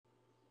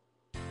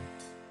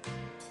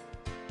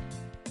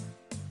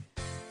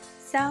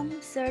Psalm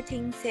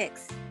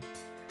 13:6.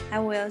 I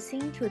will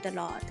sing to the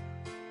Lord,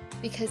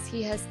 because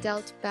he has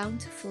dealt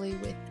bountifully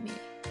with me.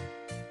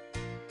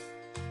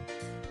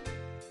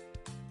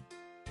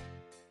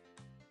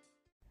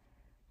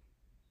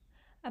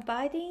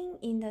 Abiding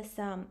in the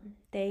Psalm,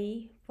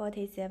 Day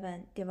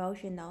 47,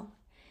 Devotional.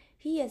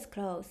 He is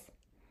close.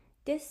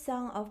 This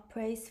song of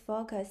praise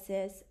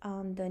focuses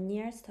on the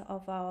nearest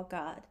of our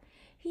God.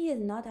 He is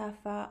not a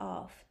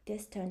far-off,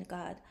 distant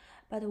God,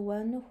 but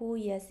one who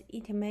is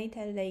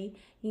intimately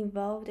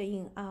involved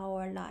in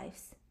our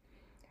lives.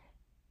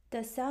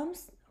 The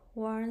Psalms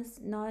warns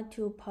not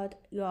to put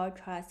your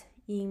trust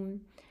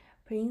in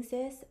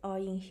princes or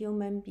in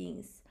human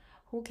beings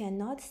who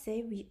cannot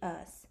save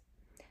us.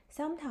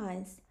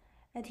 Sometimes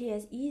it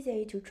is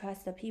easy to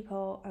trust the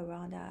people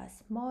around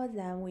us more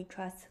than we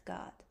trust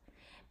God,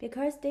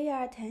 because they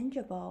are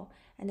tangible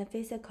and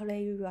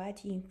physically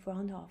right in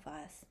front of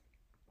us.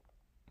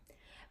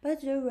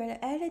 But the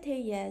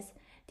reality is,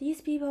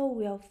 these people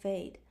will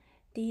fade.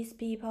 These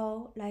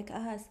people, like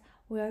us,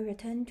 will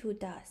return to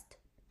dust.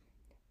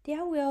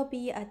 There will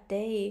be a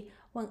day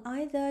when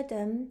either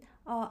them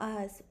or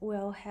us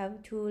will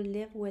have to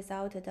live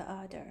without the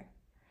other.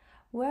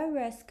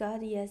 Whereas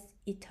God is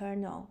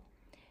eternal,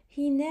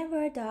 He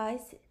never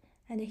dies,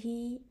 and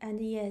He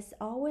is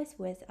always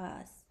with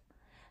us.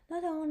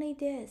 Not only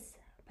this,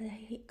 but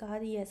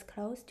God is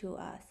close to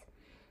us.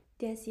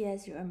 This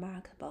is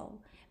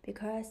remarkable,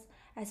 because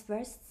as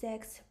verse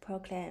 6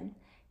 proclaims,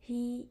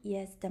 He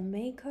is the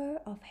maker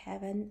of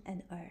heaven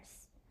and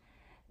earth,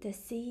 the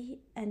sea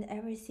and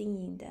everything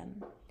in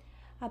them.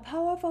 A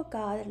powerful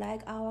God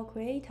like our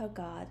Creator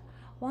God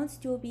wants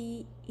to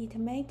be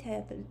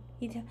intimately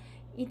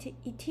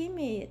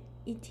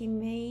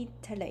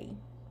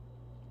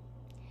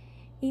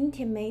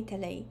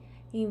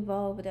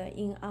involved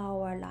in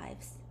our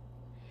lives.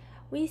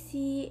 We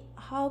see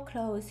how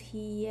close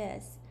He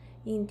is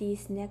in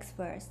this next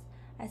verse,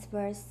 as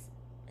verse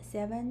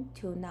 7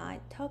 to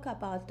 9 talk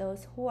about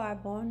those who are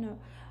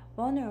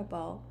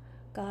vulnerable.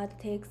 God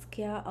takes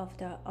care of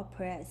the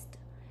oppressed,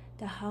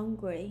 the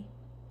hungry,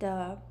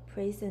 the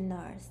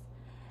prisoners.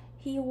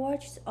 He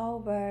watches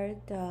over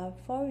the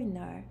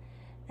foreigner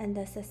and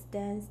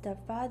sustains the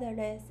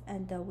fatherless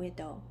and the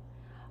widow,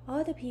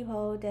 all the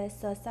people that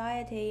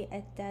society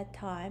at that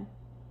time,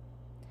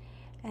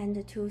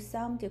 and to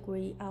some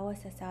degree our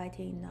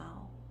society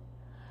now,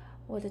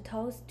 would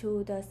toss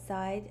to the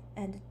side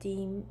and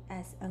deem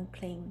as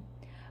unclean.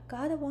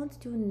 God wants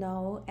to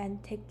know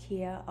and take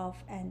care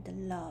of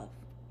and love.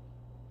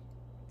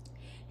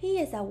 He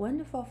is a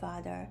wonderful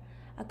Father,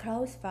 a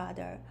close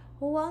Father,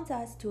 who wants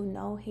us to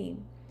know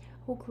Him,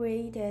 who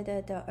created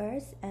the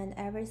earth and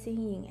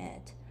everything in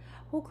it,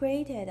 who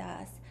created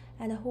us,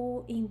 and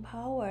who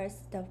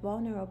empowers the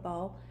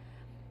vulnerable.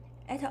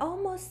 It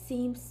almost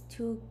seems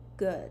too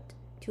good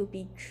to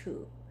be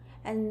true.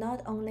 And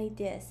not only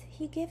this,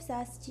 He gives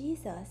us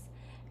Jesus.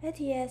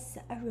 It is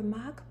a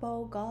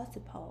remarkable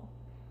gospel.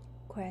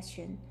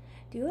 Question: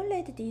 do you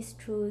let these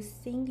truths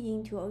sink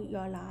into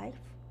your life?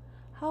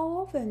 How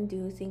often do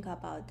you think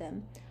about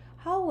them?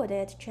 How would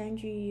it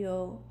change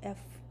you if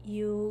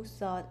you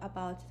thought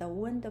about the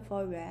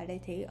wonderful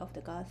reality of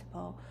the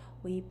gospel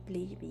we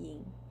believe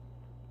in?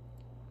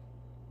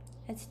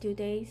 It's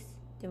today's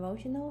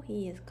devotional.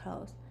 He is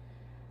close.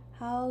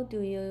 How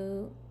do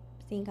you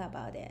think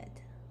about it?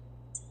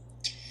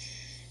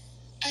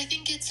 I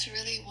think it's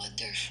really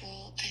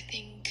wonderful. I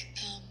think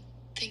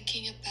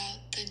thinking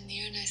about the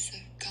nearness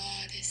of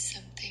God is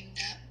something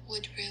that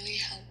would really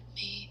help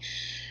me.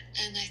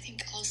 And I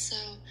think also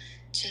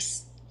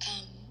just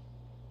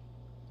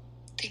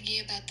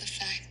thinking about the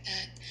fact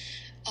that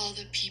all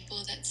the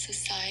people that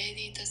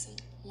society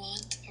doesn't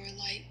want or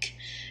like,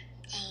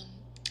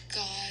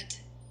 God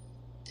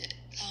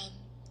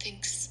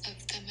thinks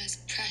of them as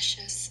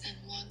precious and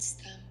wants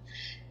them.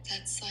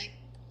 That's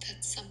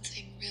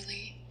something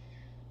really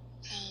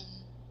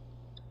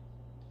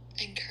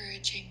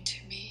encouraging to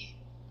me.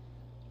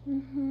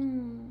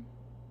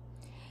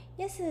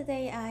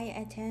 Yesterday I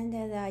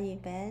attended an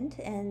event,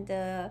 and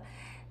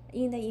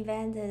in the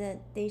event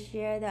they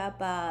shared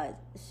about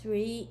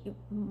three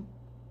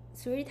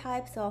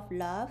types of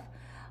love.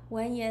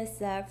 One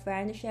is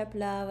friendship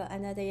love,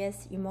 another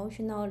is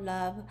emotional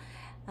love.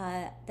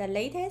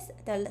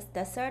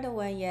 The third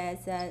one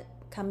is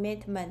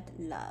commitment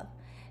love.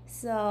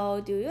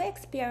 So, do you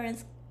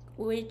experience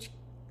which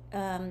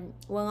one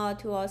or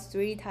two or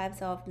three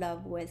types of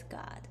love with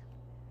God?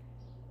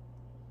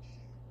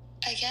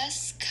 I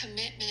guess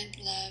commitment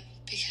love,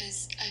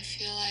 because I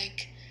feel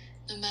like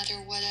no matter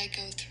what I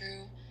go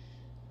through,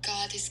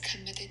 God is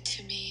committed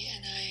to me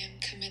and I am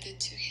committed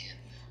to Him.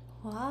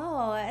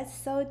 Wow, it's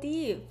so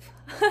deep.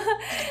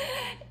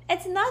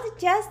 It's not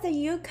just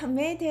you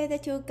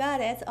committed to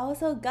God, it's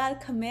also God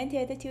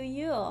committed to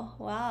you.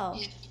 Wow.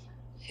 Yeah,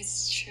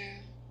 it's true.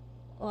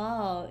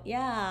 Wow,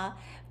 yeah.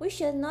 We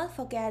should not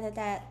forget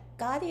that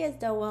God is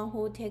the one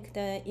who takes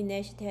the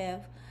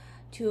initiative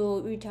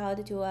to reach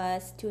out to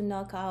us, to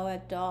knock our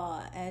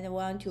door, and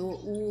want to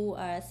woo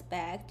us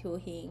back to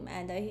him.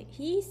 And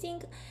he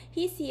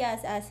see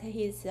us as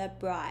his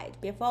bride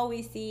before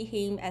we see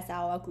him as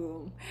our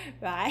groom,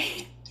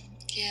 right?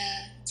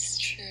 Yeah, it's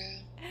true.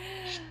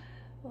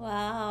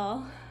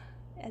 Wow,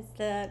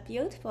 it's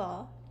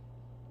beautiful.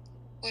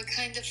 What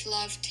kind of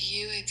love do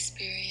you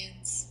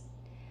experience?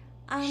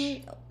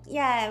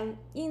 Yeah,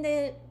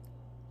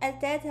 at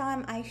that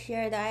time I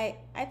shared, I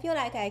feel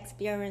like I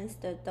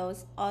experienced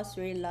those all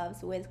three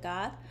loves with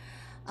God.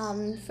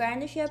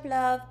 Friendship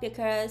love,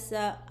 because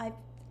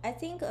I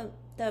think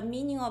the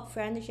meaning of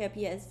friendship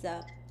is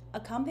a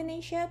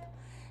companionship.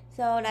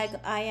 So like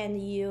I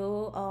and you,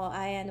 or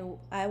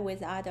I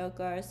with other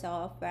girls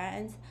or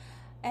friends.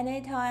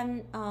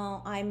 Anytime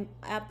I'm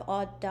up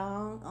or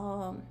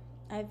down,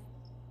 I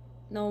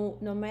no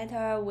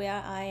matter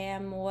where I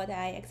am, what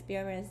I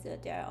experience,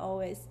 they're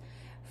always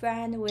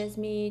friend with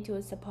me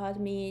to support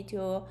me,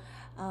 to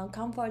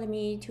comfort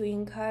me, to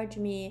encourage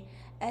me.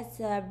 It's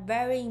a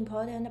very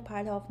important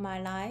part of my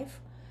life.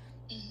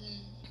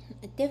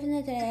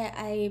 Definitely,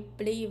 I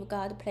believe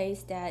God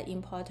plays that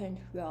important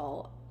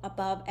role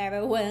above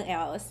everyone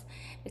else,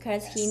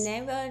 because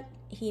Yes.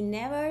 he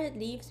never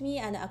leaves me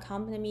and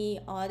accompany me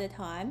all the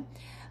time.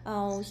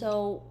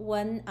 So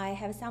when I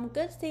have some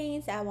good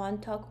things, I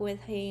want to talk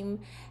with him,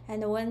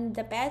 and when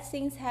the bad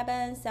things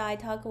happens, I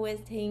talk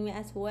with him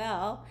as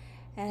well.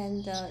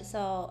 And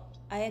so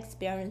I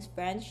experience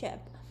friendship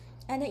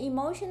and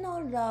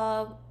emotional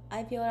love.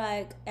 I feel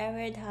like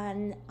every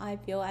time I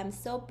feel I'm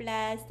so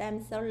blessed,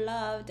 I'm so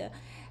loved,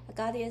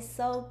 God is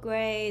so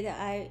great,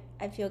 I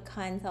feel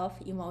kind of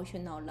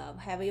emotional love.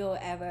 Have you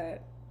ever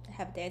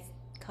have this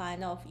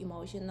kind of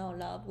emotional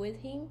love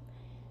with him?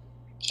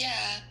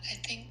 Yeah, I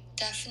think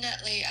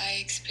definitely I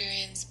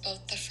experience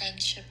both the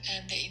friendship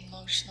and the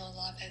emotional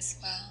love as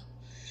well.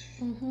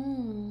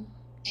 Mm-hmm.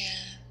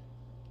 Yeah.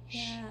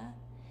 Yeah.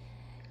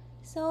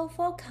 So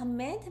for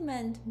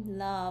commitment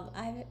love,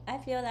 I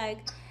feel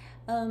like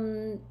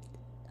um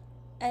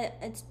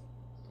it's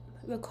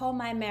recall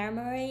my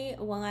memory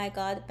when I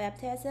got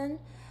baptism.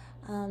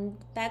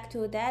 Back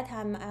to that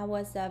time, I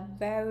was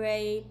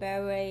very,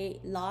 very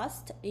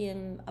lost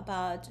in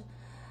about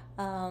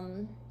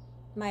um,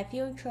 my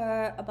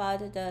future,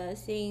 about the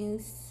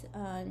things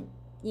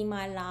in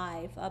my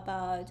life,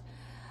 about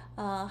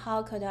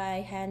how could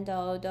I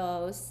handle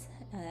those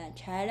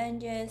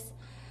challenges.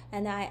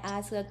 And I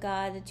asked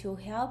God to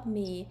help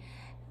me.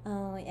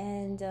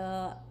 And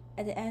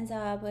at the end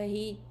up,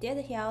 He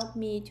did help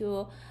me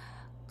to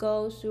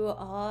go through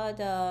all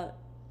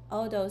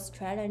those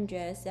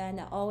challenges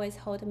and always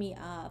hold me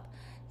up.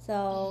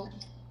 So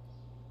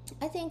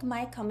I think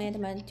my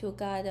commitment to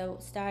God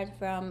start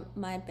from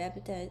my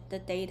baptism, the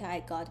date I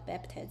got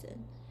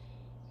baptism.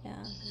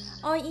 Yeah,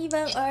 or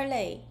even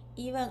early,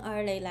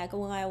 like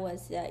when I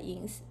was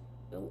in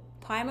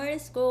primary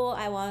school,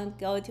 I want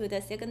to go to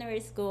the secondary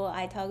school.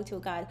 I talk to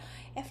God,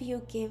 if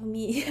you give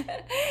me,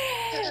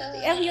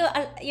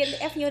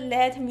 if you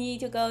let me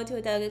to go to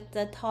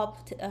the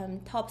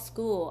top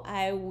school,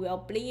 I will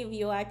believe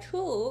you are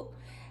true.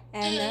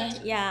 And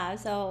yeah,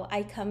 so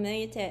I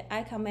committed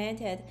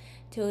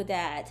to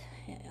that.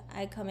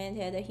 I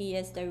committed He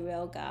is the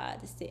real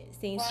God since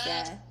Wow.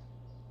 then.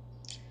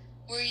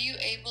 Were you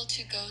able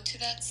to go to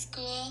that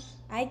school?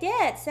 I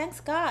did, thanks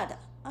God.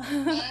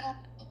 Wow,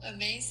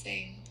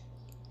 amazing.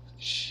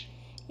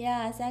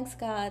 Yeah, thanks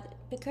God.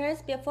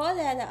 Because before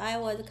that, I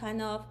was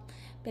kind of,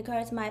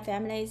 because my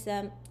family is,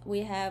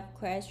 we have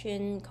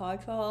Christian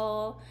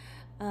cultural,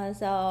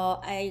 so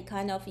I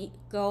kind of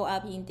grow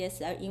up in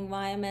this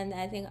environment.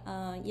 I think,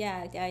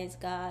 yeah, there is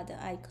God.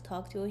 I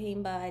talk to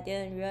Him, but I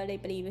didn't really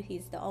believe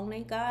He's the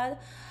only God,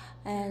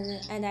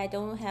 and I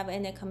don't have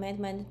any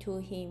commitment to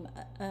Him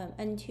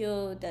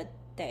until the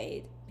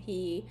day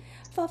He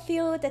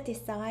fulfilled the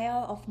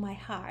desire of my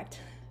heart.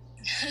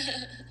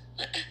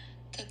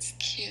 That's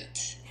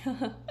cute.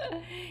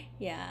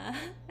 Yeah.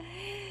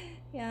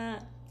 Yeah.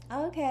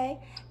 Okay,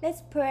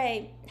 let's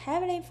pray.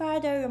 Heavenly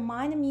Father,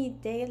 remind me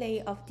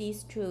daily of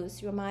these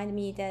truths. Remind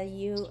me that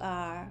you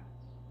are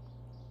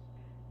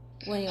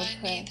when you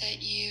Remind me pray.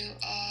 that you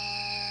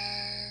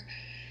are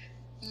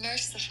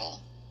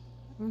merciful.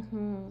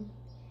 Mm-hmm.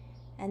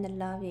 And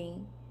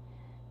loving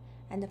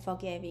and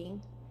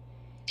forgiving.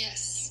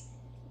 Yes.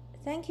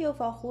 Thank you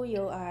for who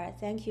you are.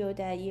 Thank you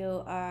that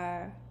you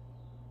are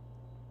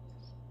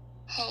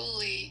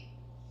Holy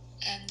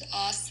and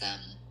awesome.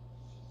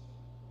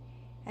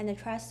 and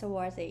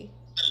trustworthy.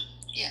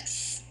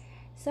 Yes.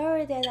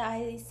 Sorry that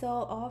I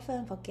so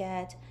often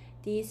forget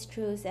these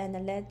truths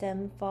and let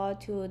them fall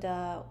to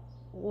the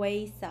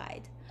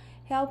wayside.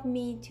 Help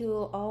me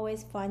to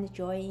always find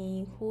joy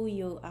in who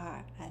you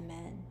are.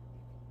 Amen.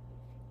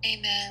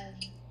 Amen.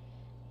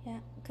 Yeah.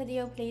 Could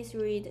you please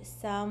read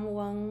Psalm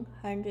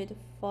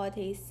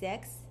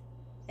 146,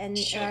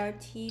 Sure.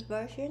 NLT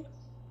version?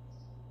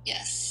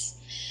 Yes.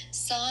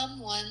 Psalm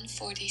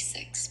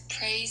 146.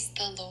 Praise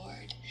the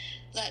Lord.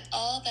 Let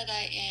all that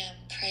I am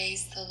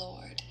praise the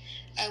Lord.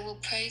 I will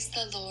praise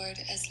the Lord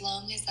as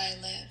long as I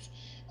live.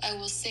 I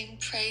will sing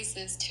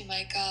praises to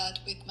my God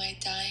with my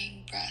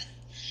dying breath.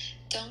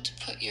 Don't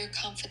put your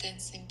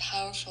confidence in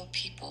powerful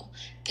people.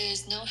 There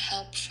is no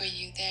help for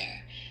you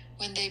there.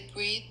 When they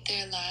breathe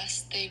their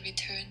last, they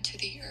return to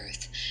the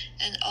earth,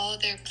 and all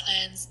their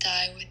plans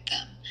die with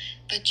them.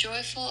 But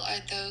joyful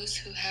are those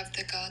who have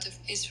the God of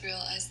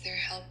Israel as their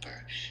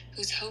helper,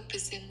 whose hope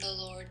is in the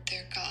Lord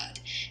their God.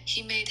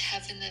 He made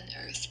heaven and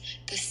earth,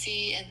 the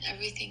sea and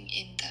everything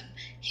in them.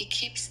 He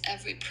keeps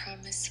every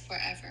promise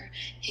forever.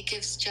 He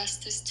gives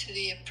justice to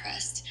the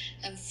oppressed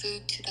and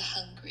food to the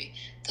hungry.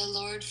 The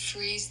Lord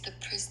frees the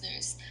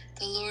prisoners.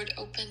 The Lord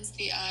opens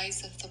the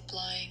eyes of the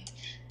blind.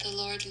 The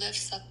Lord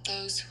lifts up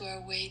those who are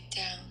weighed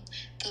down.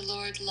 The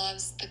Lord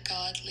loves the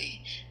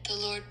godly. The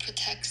Lord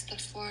protects the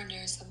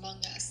foreigners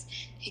among us.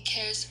 He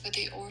cares for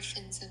the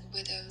orphans and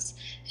widows,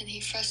 and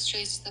he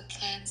frustrates the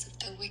plans of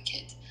the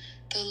wicked.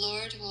 The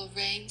Lord will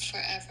reign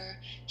forever.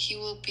 He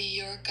will be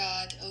your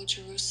God, O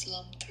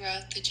Jerusalem,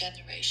 throughout the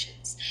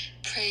generations.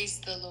 Praise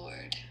the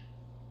Lord.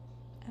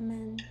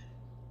 Amen.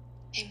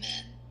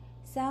 Amen.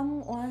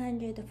 Psalm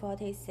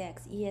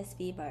 146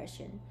 ESV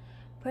version.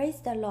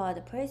 Praise the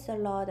Lord,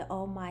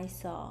 O my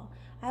soul.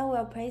 I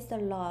will praise the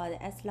Lord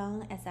as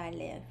long as I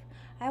live.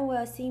 I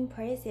will sing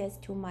praises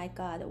to my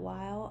God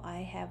while I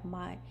have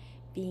my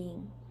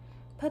being.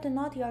 Put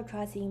not your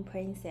trust in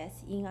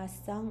princes, in a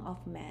son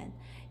of man,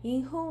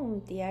 in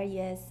whom there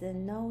is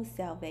no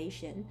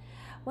salvation.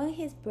 When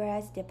his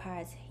breath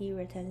departs, he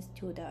returns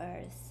to the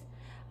earth.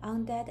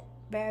 On that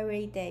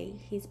very day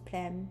his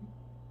plan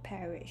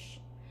perish.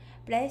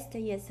 Blessed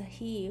is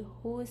he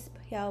whose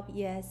help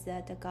is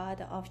the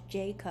God of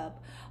Jacob,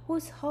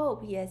 whose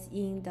hope is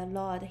in the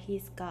Lord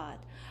his God,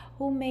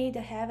 who made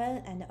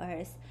heaven and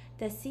earth,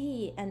 the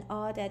sea and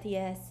all that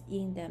is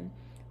in them,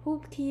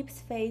 who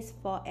keeps faith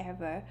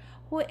forever,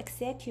 who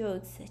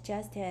executes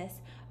justice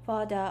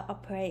for the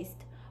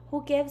oppressed,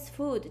 who gives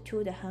food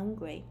to the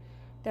hungry.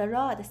 The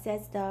Lord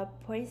sets the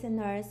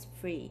prisoners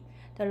free.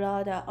 The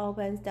Lord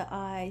opens the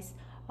eyes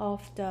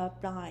of the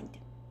blind.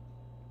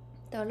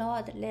 The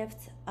Lord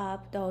lifts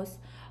up those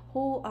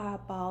who are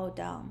bowed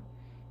down.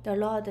 The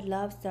Lord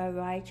loves the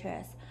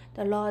righteous.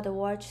 The Lord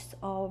watches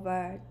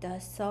over the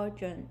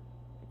sojourners.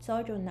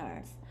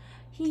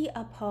 He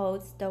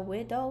upholds the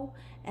widow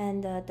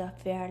and the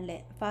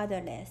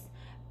fatherless,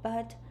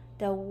 but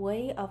the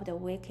way of the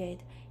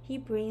wicked he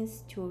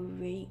brings to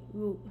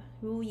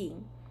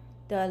ruin.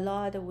 The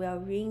Lord will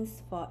reign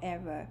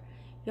forever.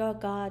 Your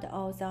God,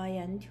 O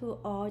Zion, to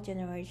all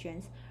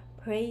generations.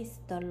 Praise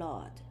the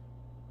Lord.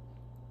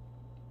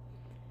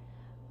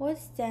 What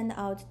stand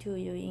out to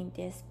you in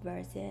these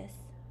verses?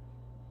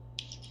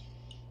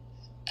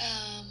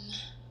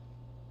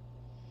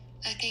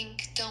 I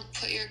think don't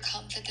put your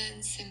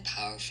confidence in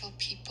powerful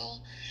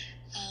people.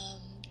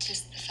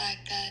 Just the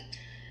fact that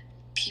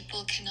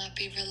people cannot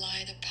be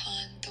relied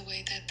upon the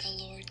way that the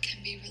Lord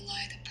can be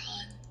relied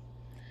upon.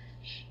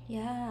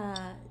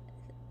 Yeah,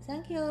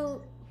 thank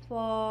you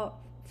for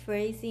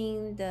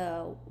phrasing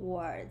the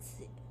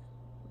words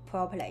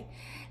properly.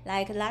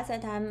 Like last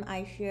time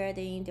I shared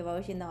in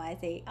devotional, I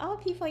say, "Oh,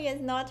 people is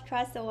not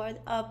trustworthy.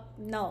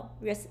 No,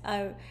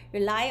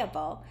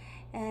 reliable,"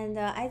 and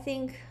I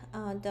think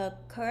the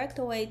correct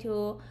way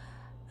to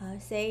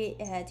say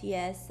it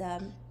is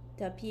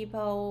the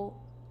people,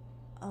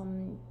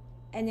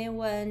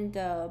 anyone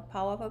the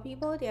powerful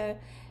people there,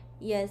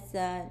 yes,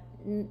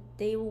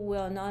 they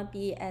will not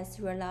be as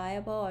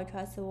reliable or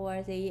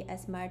trustworthy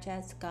as much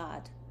as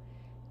God.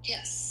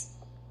 Yes.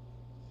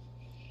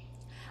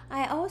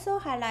 I also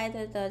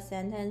highlighted the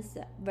sentence,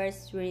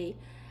 verse 3.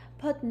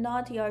 Put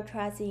not your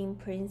trust in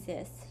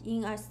princes,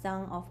 in a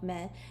son of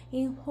man,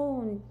 in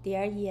whom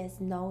there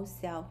is no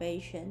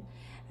salvation.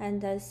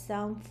 And the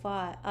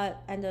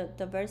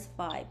verse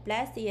 5.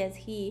 Blessed is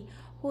he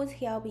whose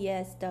help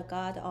is the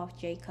God of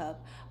Jacob,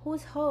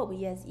 whose hope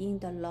is in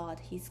the Lord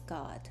his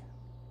God.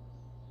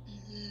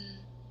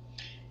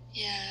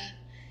 Yeah.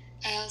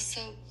 I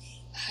also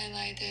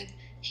highlighted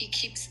he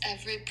keeps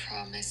every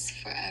promise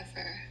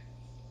forever.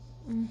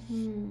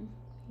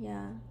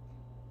 Yeah.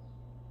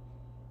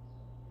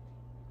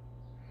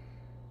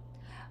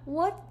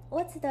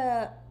 What's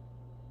the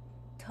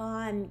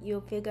time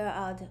you figure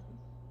out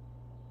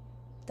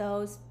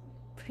those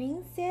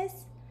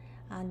princes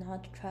are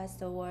not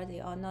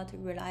trustworthy or not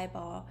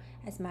reliable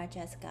as much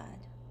as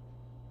God?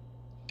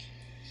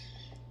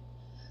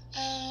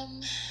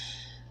 I'm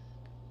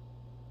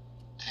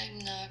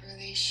not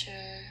really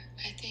sure.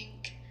 I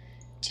think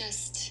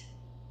just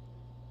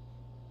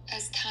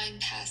as time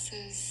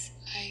passes,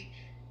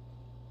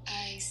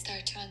 I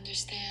start to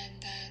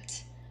understand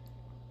that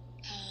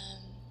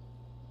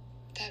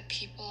that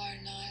people are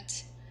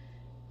not.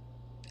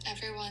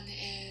 Everyone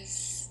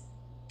is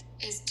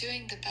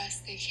doing the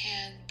best they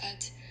can,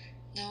 but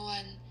no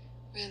one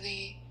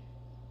really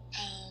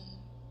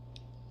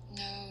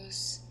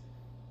knows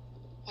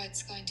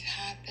what's going to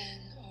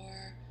happen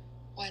or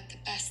what the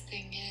best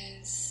thing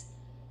is,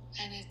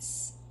 and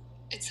it's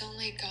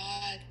only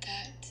God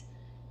that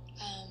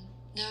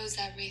knows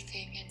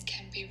everything and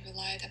can be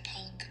relied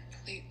upon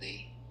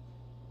completely.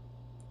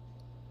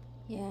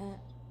 Yeah,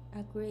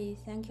 agree.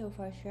 Thank you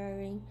for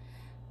sharing.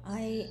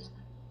 I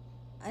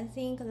I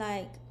think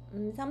like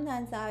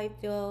sometimes I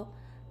feel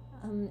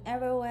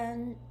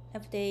everyone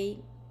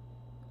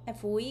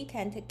if we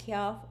can take care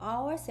of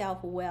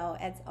ourselves well,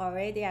 it's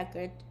already a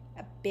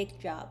big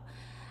job,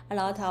 a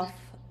lot of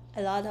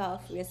a lot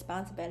of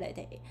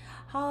responsibility.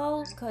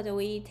 How could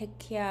we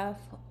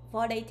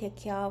fully take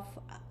care of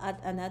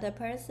another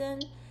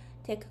person,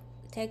 take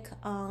take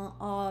on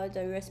all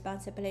the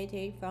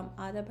responsibility from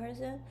other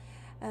person?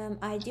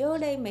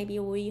 Ideally, maybe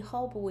we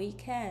hope we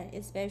can,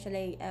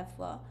 especially if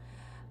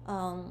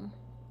um,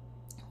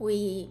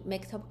 we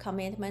make some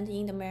commitment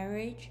in the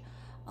marriage,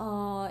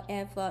 or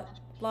if for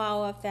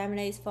our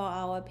families, for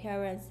our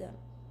parents,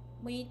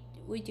 we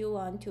we do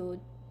want to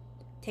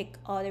take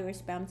all the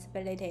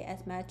responsibility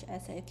as much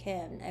as I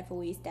can if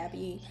we step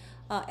in,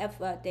 if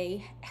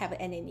they have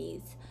any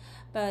needs.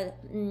 But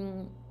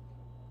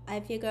I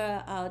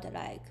figure out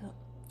like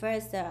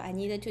first I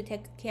needed to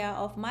take care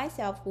of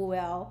myself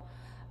well,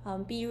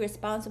 be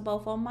responsible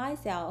for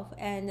myself,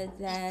 and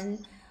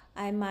then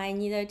I might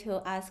need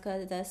to ask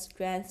the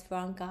strength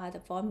from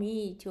God for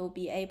me to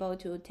be able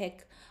to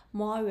take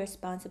more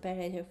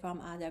responsibility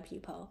from other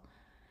people.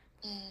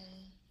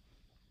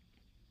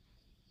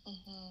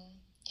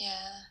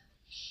 Yeah,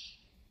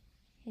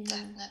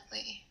 Yeah.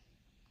 definitely.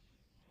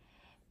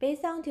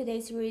 Based on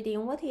today's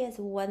reading, what is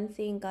one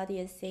thing God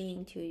is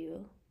saying to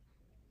you?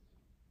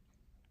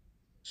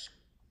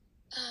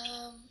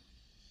 Um,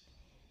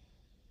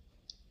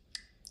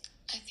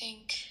 I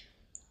think,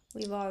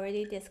 We've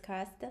already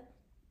discussed.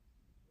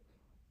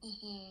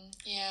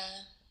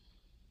 yeah,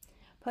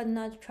 Put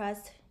not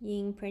trust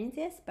in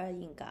princes, but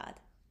in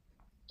God.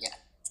 yeah.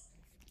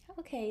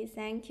 Okay,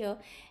 thank you.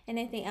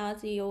 Anything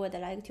else you would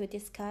like to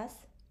discuss?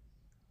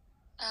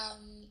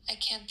 I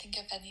can't think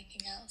of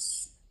anything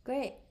else.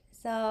 Great.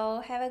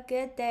 So have a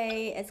good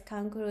day. It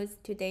concludes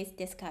today's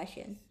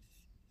discussion.